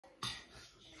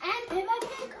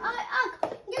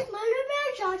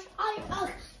large,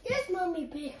 arc. This mommy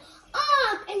big,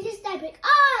 arc, and this dad big,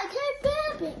 arc,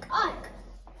 and big, arc.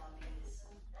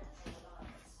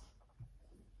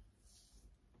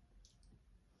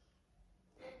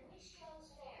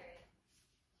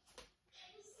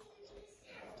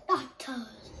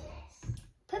 Doctors.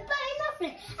 Papa and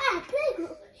lovely.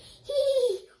 Playgroup.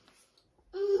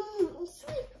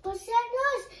 Sweet but sad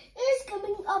noise is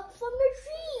coming up from the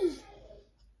tree.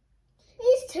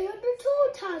 It's terrible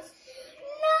turtles.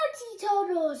 Naughty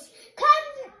turtles. Come,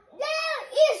 there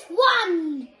is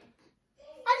one.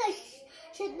 I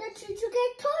should let you to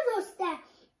get turtles there.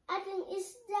 I think it's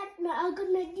that not a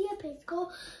good idea, Pisco.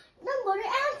 Number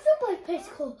and super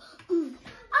Pisco.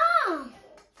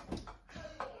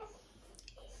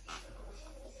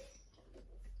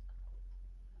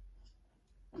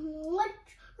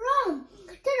 What's wrong?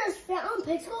 Turtles fell on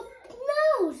Pisco's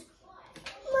nose.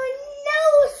 My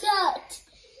nose hurt.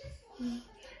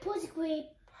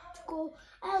 Pisco,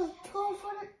 I'll go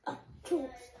for the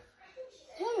tooth.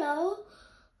 Hello,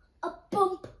 a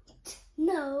bump.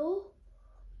 No,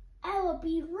 I will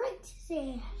be right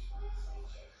there.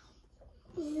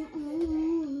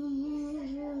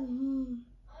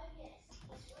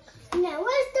 Now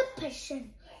where's the patient?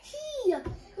 Here,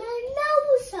 my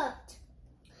nose hurt.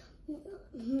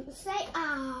 Say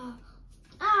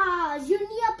you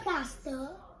need a plaster.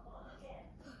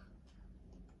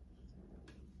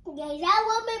 Yes, I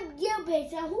want my dear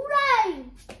better. Hooray!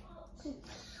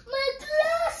 My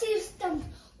glasses don't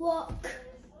work.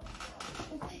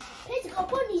 Let's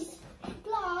open these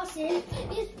glasses.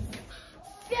 It's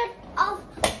filled of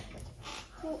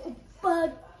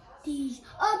birdies.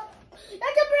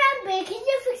 That's a brown bag. Can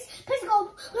you fix Pisco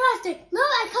plastic? No,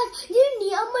 I can't. You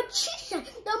need a magician.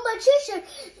 The magician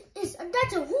is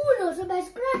that's a who knows about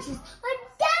scratches. My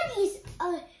daddy's a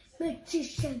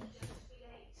magician.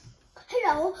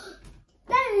 Hello,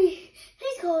 Daddy.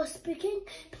 Pisco speaking.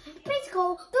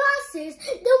 Pisco glasses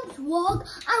don't work.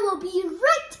 I will be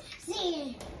right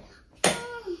there.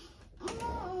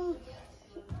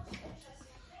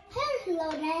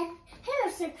 Hello, Dad.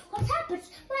 Hello, son. What happens?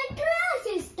 My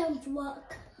glasses don't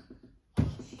work.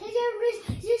 Can you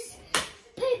read this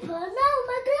paper? No,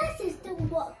 my glasses don't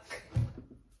work.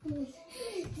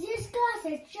 These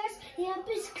glasses just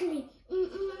basically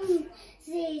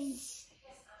this.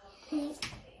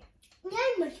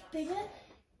 Not much better.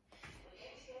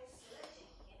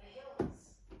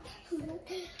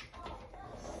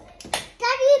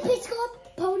 Daddy Pisco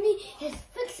Pony has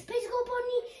fixed Pisco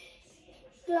Pony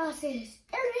glasses.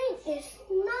 Everything is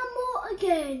normal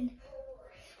again.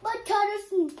 But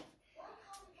turtle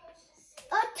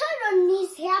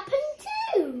needs happen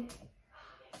too.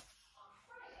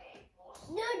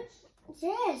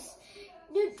 Yes,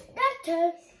 the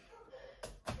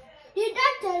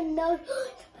doctor knows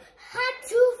how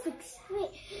to fix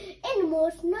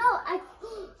animals. Now I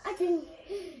think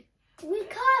we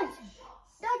can't.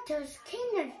 Doctors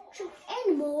cannot treat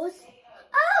animals.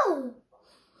 Oh,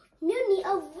 you need a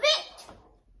vet.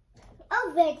 A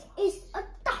vet is a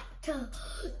doctor.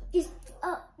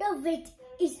 The vet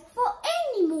is for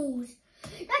animals.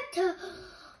 Doctor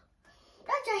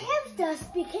Hamster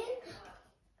speaking.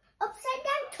 Upside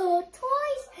down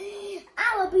toys. I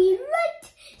will be right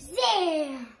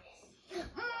there.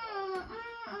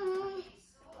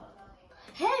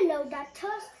 Hello,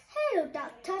 doctors. Hello,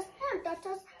 doctors. Hello,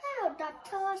 doctors. Hello,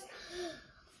 doctors.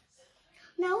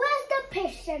 Now where's the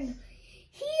patient?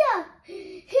 Here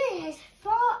is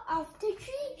fall off the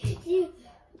tree. You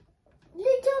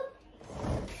little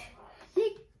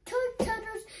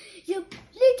turtles, you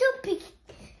little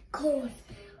pickles.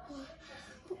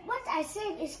 What I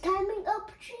said is climbing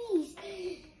up trees.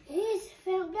 He's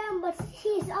fell down, but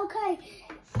he's okay.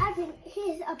 I think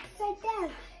he's upside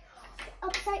down,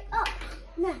 upside up.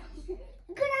 Now,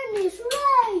 good on this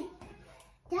way.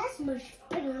 That's much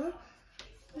better.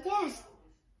 Yes,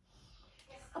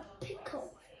 a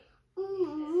pickle.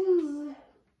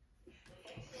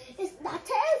 It's not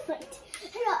elephant.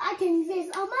 Hello, I think there's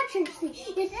an emergency.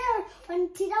 Is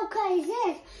elephant okay?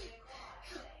 Yes.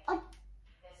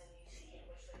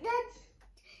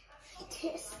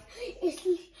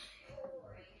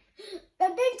 The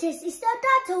dentist is the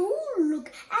doctor who look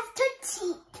after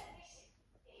teeth.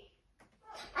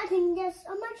 I think there's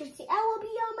an emergency. I will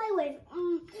be on my way.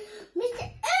 Mr.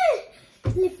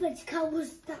 Elephant car was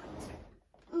that.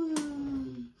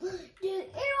 Do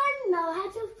anyone know how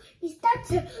to? Is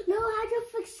doctor know how to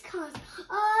fix cars?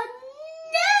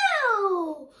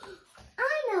 No! I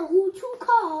know who to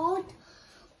call.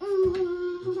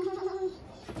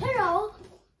 Hello.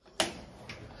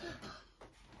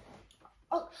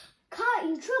 Car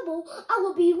in trouble. I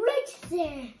will be right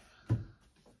there.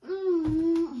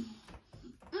 Mm.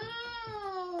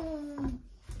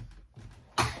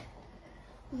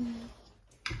 Mm.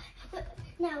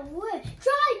 Now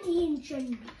try the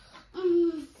engine.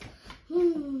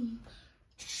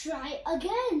 Try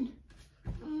again.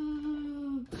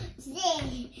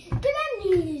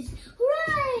 Granny's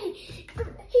right.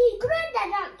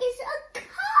 Granddad is a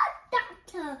car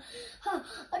doctor.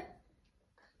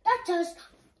 Doctors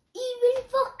even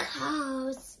for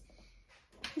cows.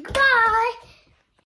 Goodbye.